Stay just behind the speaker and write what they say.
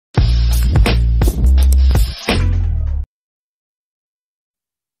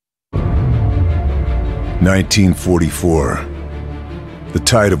1944. The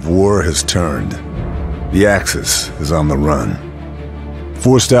tide of war has turned. The Axis is on the run.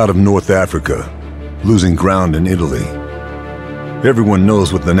 Forced out of North Africa, losing ground in Italy. Everyone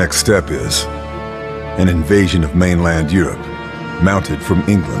knows what the next step is. An invasion of mainland Europe, mounted from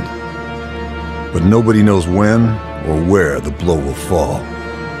England. But nobody knows when or where the blow will fall.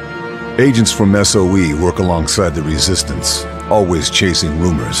 Agents from SOE work alongside the resistance, always chasing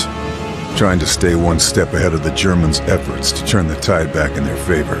rumors, trying to stay one step ahead of the Germans' efforts to turn the tide back in their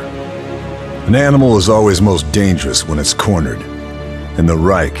favor. An animal is always most dangerous when it's cornered, and the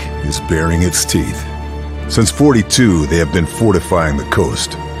Reich is baring its teeth. Since '42, they have been fortifying the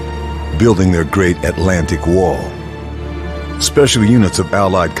coast, building their great Atlantic Wall. Special units of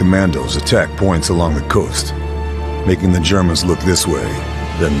Allied commandos attack points along the coast, making the Germans look this way,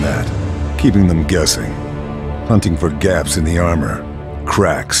 then that, keeping them guessing, hunting for gaps in the armor,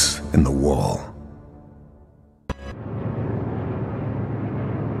 cracks in the wall.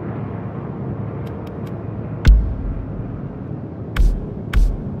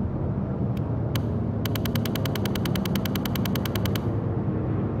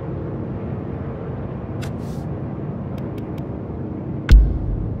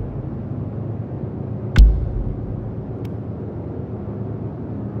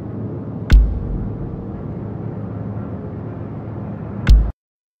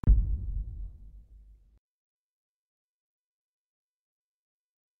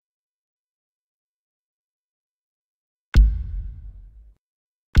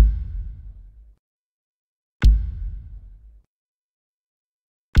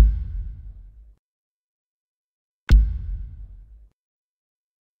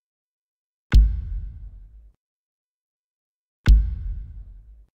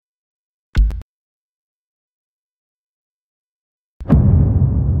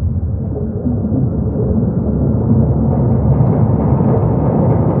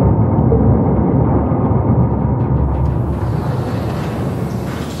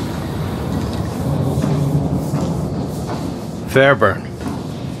 Fairburn.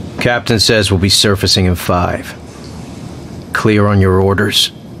 Captain says we'll be surfacing in 5. Clear on your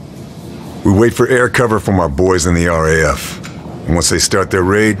orders? We wait for air cover from our boys in the RAF. And once they start their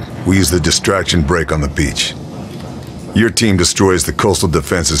raid, we use the distraction break on the beach. Your team destroys the coastal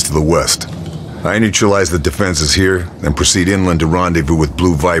defenses to the west. I neutralize the defenses here, then proceed inland to rendezvous with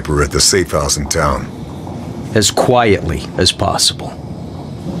Blue Viper at the safe house in town. As quietly as possible.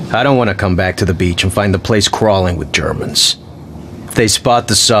 I don't want to come back to the beach and find the place crawling with Germans. If they spot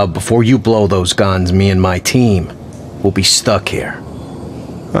the sub before you blow those guns, me and my team will be stuck here.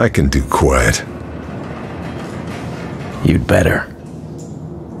 I can do quiet. You'd better.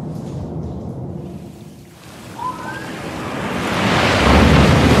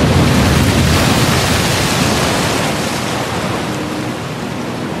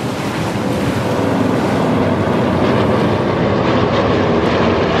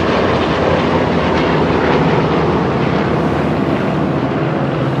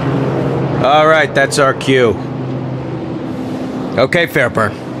 All right, that's our cue. Okay,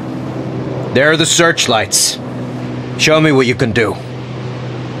 Fairburn. There are the searchlights. Show me what you can do.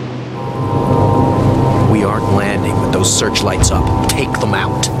 We aren't landing with those searchlights up. Take them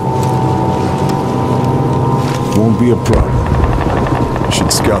out. Won't be a problem. I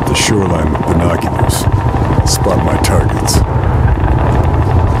should scout the shoreline with binoculars. Spot my targets.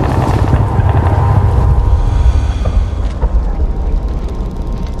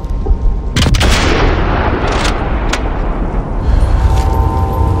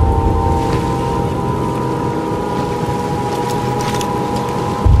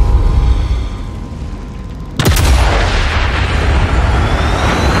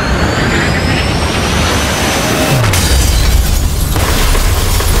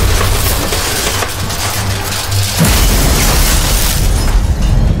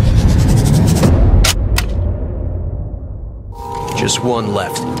 Just one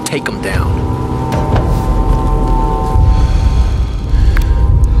left. Take them down.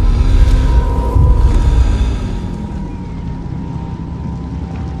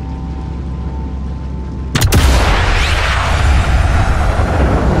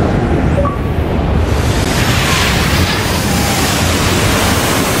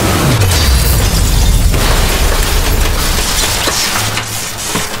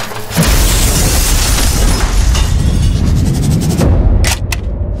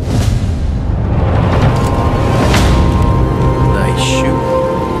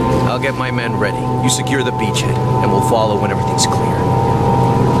 Men ready. You secure the beachhead, and we'll follow when everything's clear.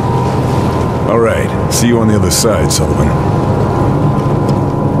 All right. See you on the other side, Sullivan.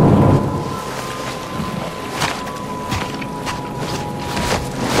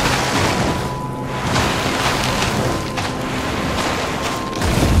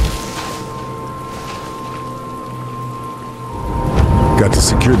 Got to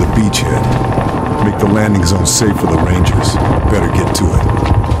secure the beachhead. Make the landing zone safe for the Rangers. Better get to it.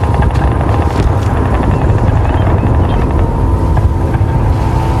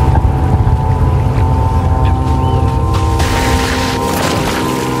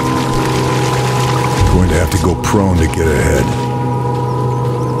 Going to have to go prone to get ahead.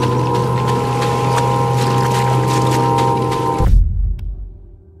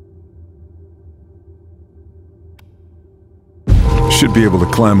 Should be able to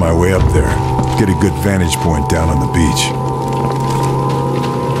climb my way up there. Get a good vantage point down on the beach.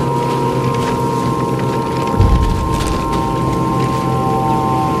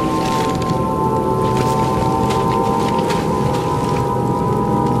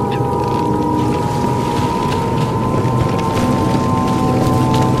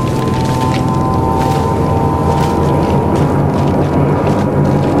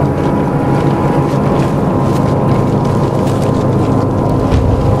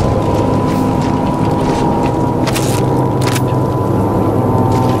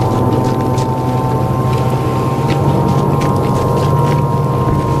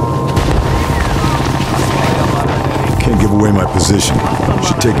 Position.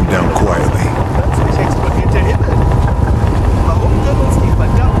 Should take him down quietly. Plötzlich explodiert der Himmel. Warum können uns die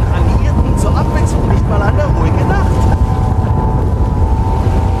verdammten Alliierten zur Abwechslung nicht mal eine ruhige Nacht?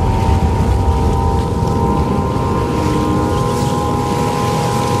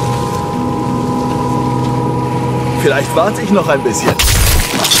 Vielleicht warte ich noch ein bisschen.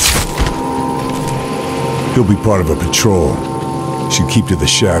 He'll be part of a patrol. Should keep to the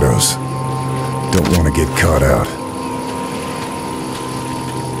shadows. Don't want to get caught out.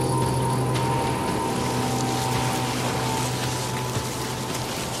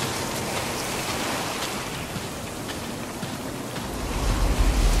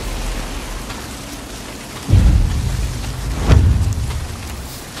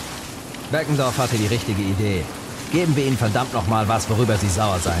 Beckendorf hatte die richtige Idee. Geben wir ihnen verdammt nochmal was, worüber sie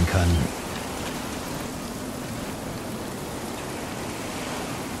sauer sein können.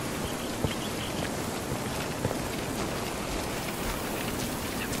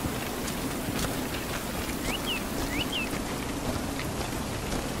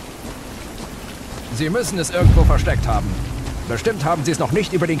 Sie müssen es irgendwo versteckt haben. Bestimmt haben sie es noch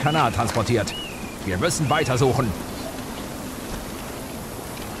nicht über den Kanal transportiert. Wir müssen weitersuchen.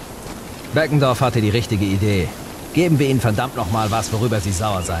 Beckendorf hatte die richtige Idee. Geben wir ihnen verdammt nochmal was, worüber sie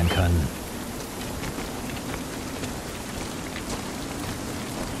sauer sein können.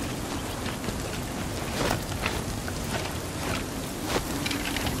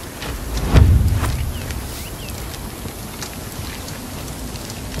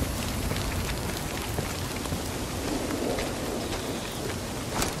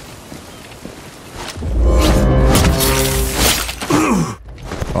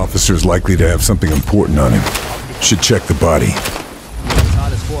 Officer's likely to have something important on him. Should check the body.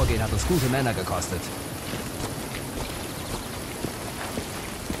 Brutales Vorgehen hat uns gute Männer gekostet.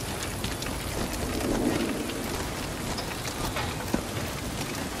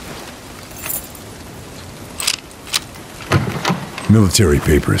 Military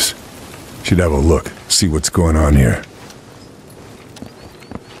papers. Should have a look, see what's going on here.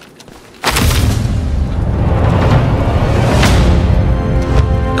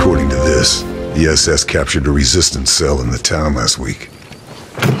 According to this, the SS captured a resistance cell in the town last week.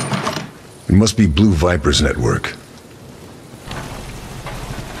 It must be Blue Viper's network.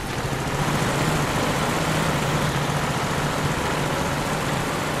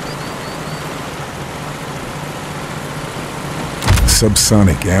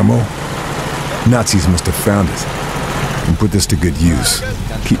 Subsonic ammo? Nazis must have found it and put this to good use.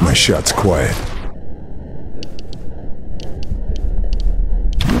 Keep my shots quiet.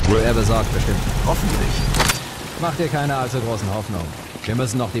 Er besorgt bestimmt. Hoffentlich. Mach dir keine allzu großen Hoffnungen. Wir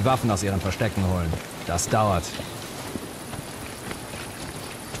müssen noch die Waffen aus ihren Verstecken holen. Das dauert.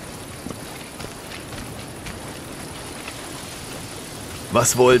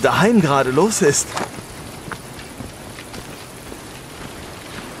 Was wohl daheim gerade los ist?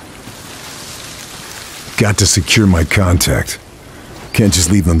 Got to secure my contact. Can't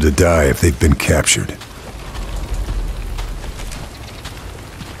just leave them to die if they've been captured.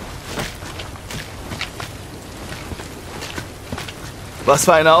 Was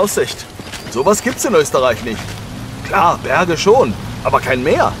für eine Aussicht. Sowas gibt's in Österreich nicht. Klar, Berge schon, aber kein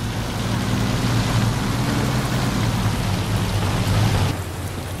Meer.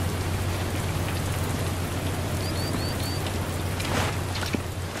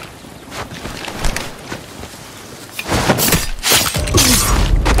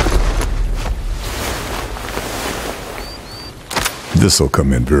 This'll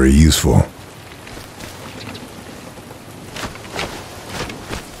come in very useful.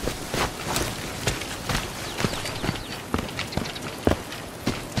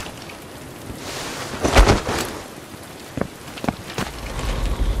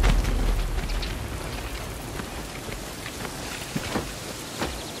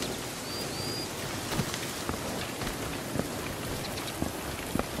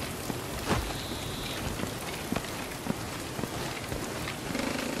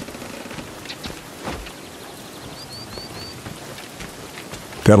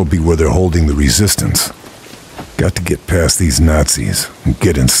 That'll be where they're holding the resistance. Got to get past these Nazis and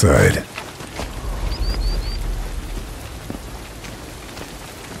get inside.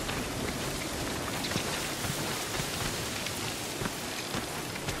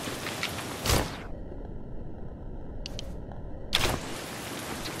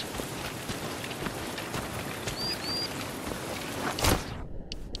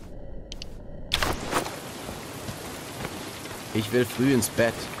 Ich will früh ins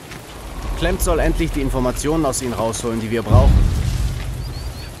Bett. Klemmt soll endlich die Informationen aus ihnen rausholen, die wir brauchen.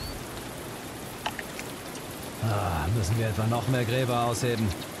 Müssen wir etwa noch mehr Gräber ausheben?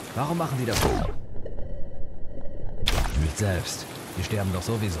 Warum machen die das? Nicht selbst. Die sterben doch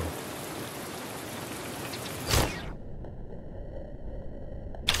sowieso.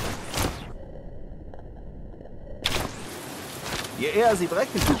 Je eher sie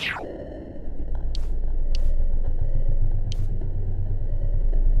brechen.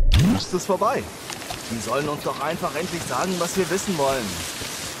 Ist es vorbei. Die sollen uns doch einfach endlich sagen, was wir wissen wollen.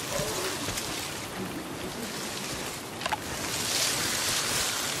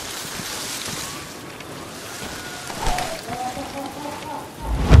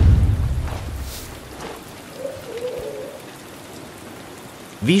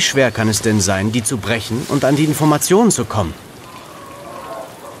 Wie schwer kann es denn sein, die zu brechen und an die Informationen zu kommen?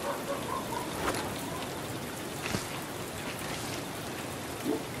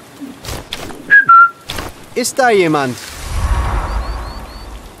 Ist da jemand?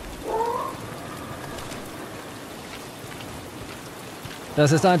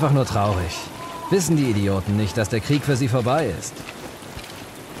 Das ist einfach nur traurig. Wissen die Idioten nicht, dass der Krieg für sie vorbei ist?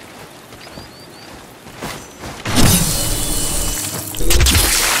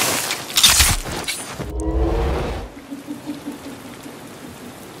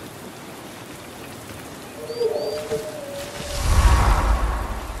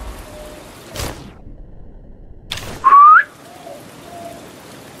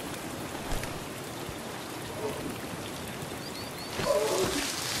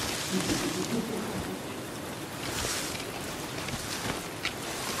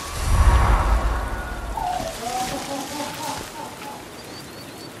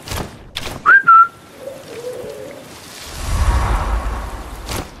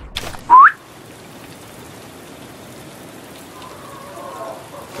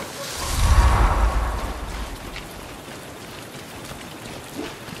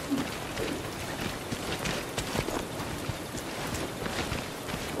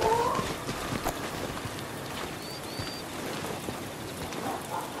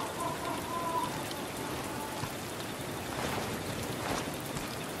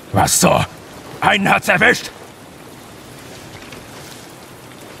 Was so? Einen hat's erwischt!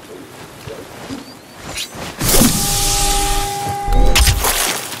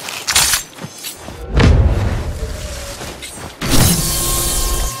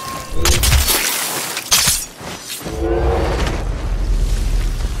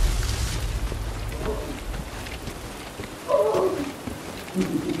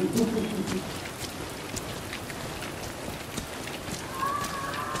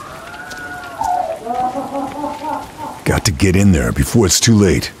 Got to get in there before it's too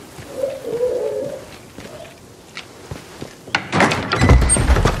late.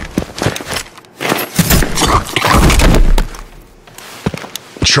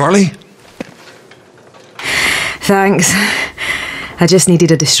 Charlie? Thanks. I just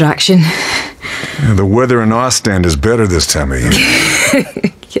needed a distraction. Yeah, the weather in Ostend is better this time of year.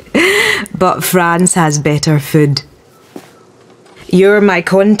 But France has better food. You're my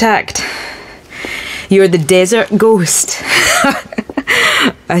contact. You're the desert ghost.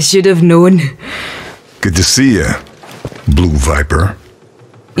 I should have known. Good to see you, Blue Viper.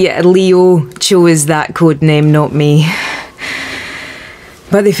 Yeah, Leo chose that code name, not me.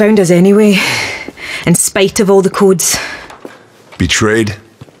 But they found us anyway, in spite of all the codes. Betrayed?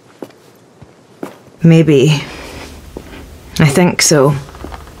 Maybe. I think so.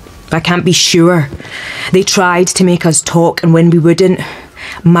 I can't be sure. They tried to make us talk, and when we wouldn't,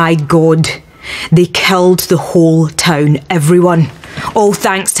 my God, they killed the whole town, everyone. All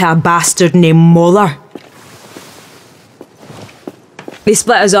thanks to a bastard named Moller. They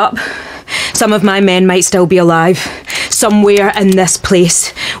split us up. Some of my men might still be alive. Somewhere in this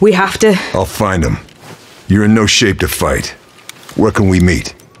place. We have to... I'll find them. You're in no shape to fight. Where can we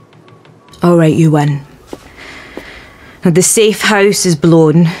meet? All right, you win. The safe house is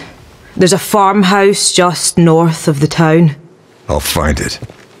blown. There's a farmhouse just north of the town. I'll find it.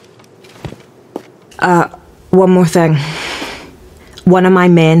 One more thing. One of my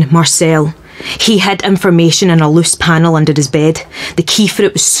men, Marcel, he hid information in a loose panel under his bed. The key for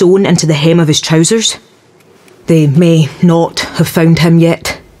it was sewn into the hem of his trousers. They may not have found him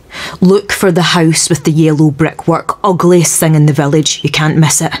yet. Look for the house with the yellow brickwork. Ugliest thing in the village. You can't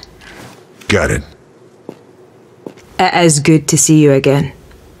miss it. Got it. It is good to see you again.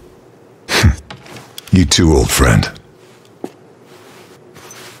 You too, old friend.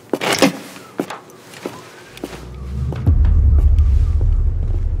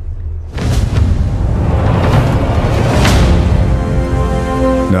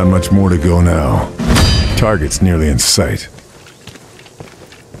 Not much more to go now. Target's nearly in sight.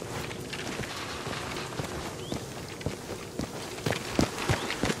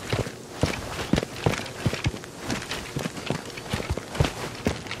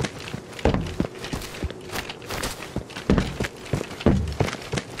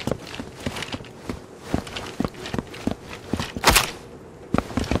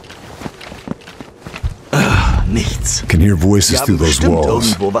 Nichts. Can hear voices Wir through haben those bestimmt walls.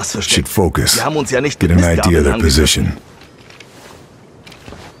 irgendwo was versteckt. Should focus. Wir haben uns ja nicht Get mit an idea of their Mistgabeln position.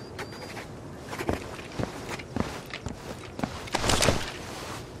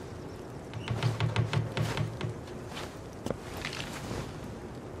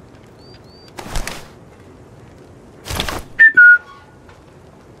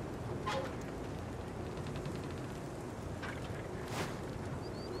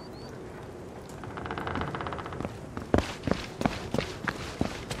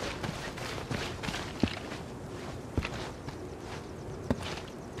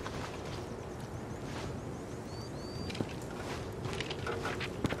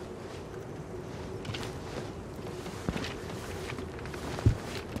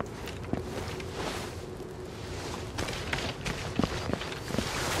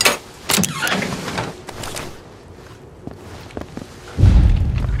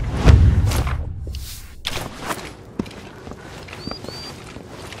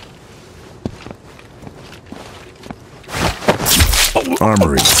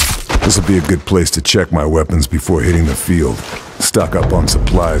 Armory. This'll be a good place to check my weapons before hitting the field. Stock up on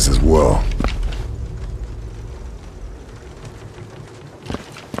supplies as well.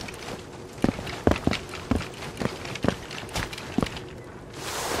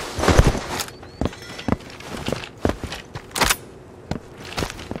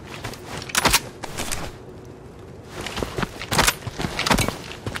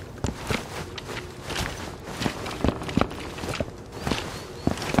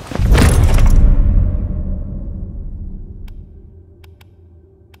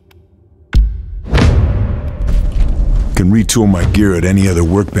 Can retool my gear at any other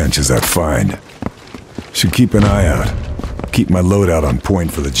workbenches I find. Should keep an eye out. Keep my loadout on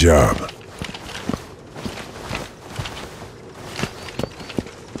point for the job.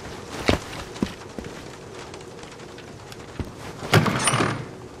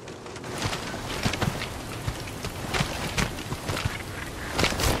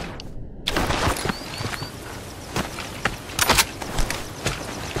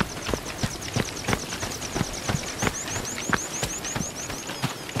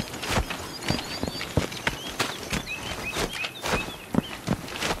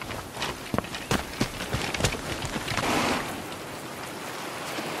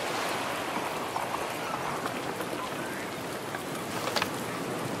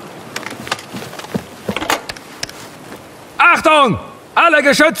 Achtung! Alle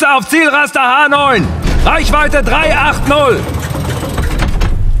Geschütze auf Zielraster H9! Reichweite 380!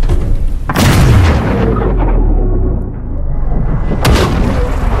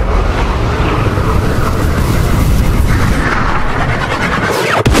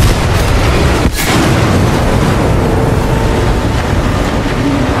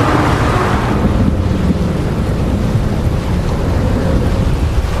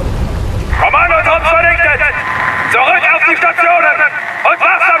 Kommandotrupps vernichtet! Zurück auf die Stationen und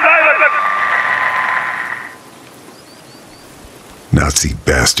wachsam bleiben! Nazi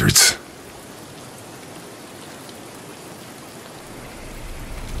bastards.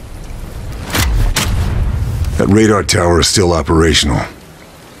 That radar tower is still operational.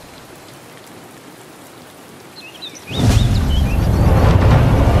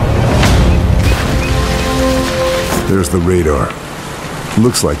 There's the radar.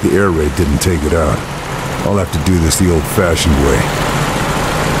 Looks like the air raid didn't take it out. I'll have to do this the old-fashioned way.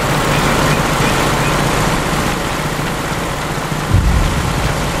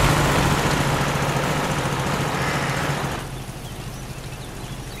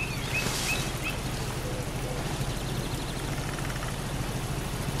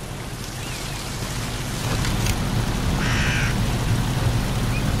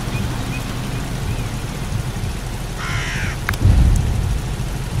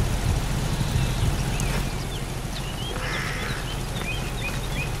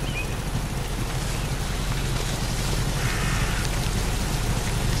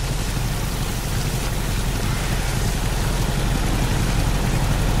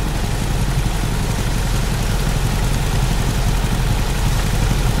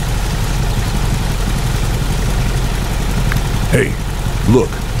 Hey, look.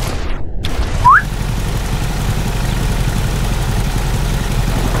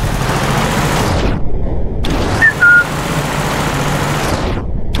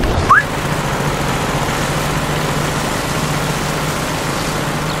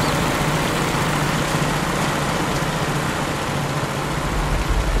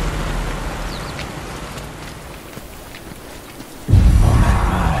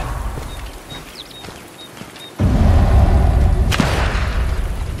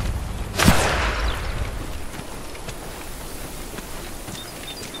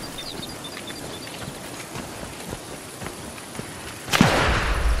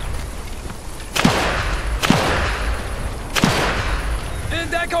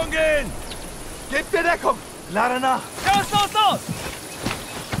 Deckung gehen! Gebt mir Deckung! Lade nach! Los, los, los!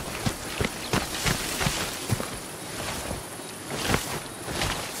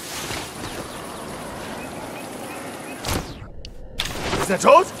 Ist er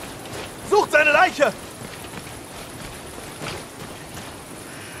tot? Sucht seine Leiche!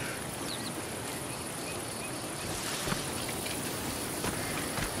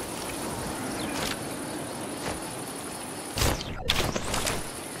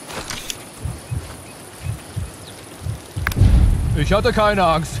 Ich hatte keine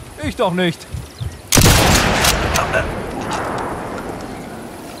Angst. Ich doch nicht.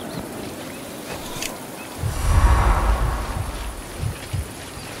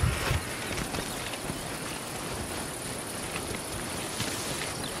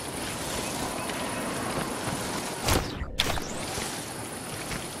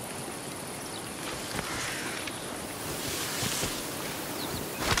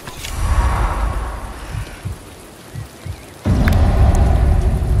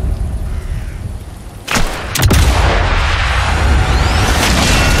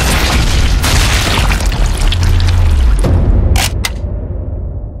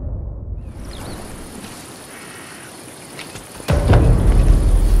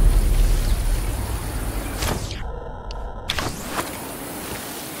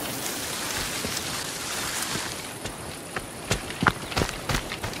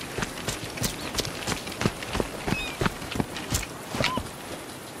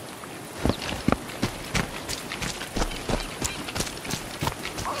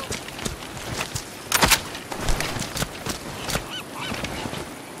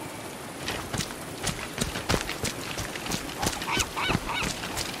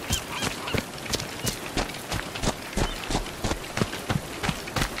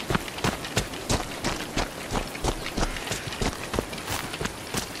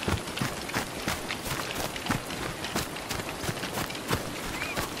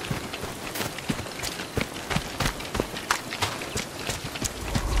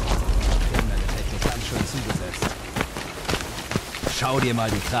 Schau dir mal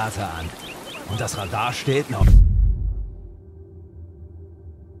die Krater an. Und das Radar steht noch.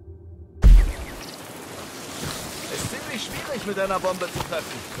 Ist ziemlich schwierig mit einer Bombe zu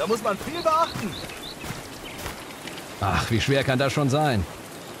treffen. Da muss man viel beachten. Ach, wie schwer kann das schon sein?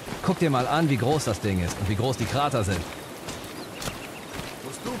 Guck dir mal an, wie groß das Ding ist und wie groß die Krater sind.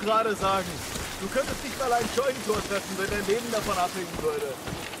 Musst du gerade sagen. Du könntest nicht mal ein Scheunentor treffen, wenn dein Leben davon abhängen würde.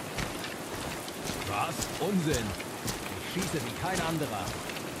 Was? Unsinn. Ich schieße wie kein anderer.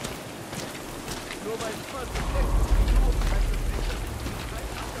 Nur weil niemand so schlecht ist wie du, heißt es nicht, dass du kein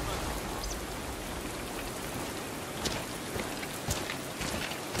anderer bist.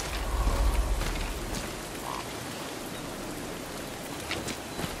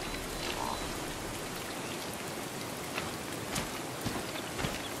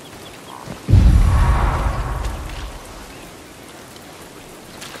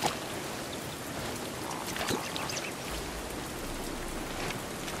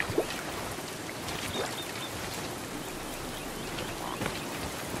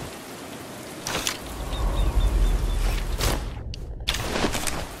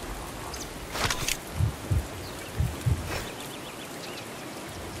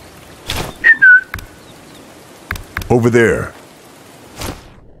 Over there.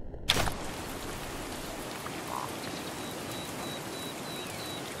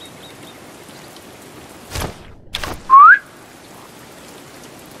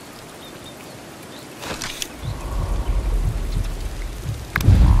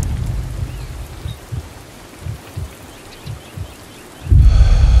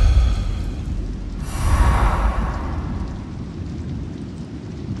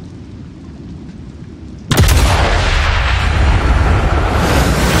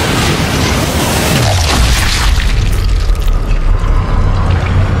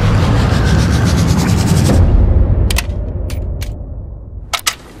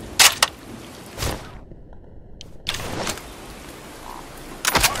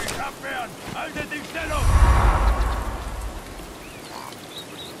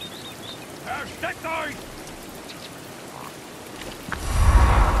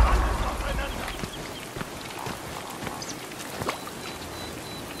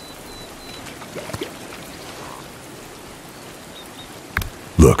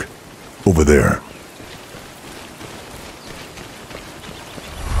 Look, over there.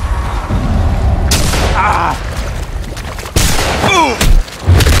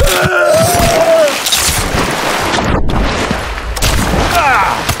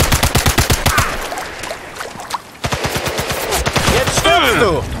 Jetzt stirbst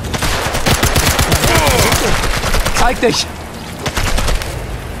du! Zeig dich!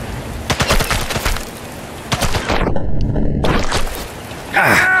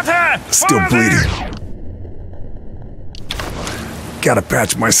 Still bleeding. Gotta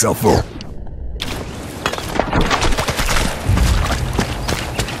patch myself up.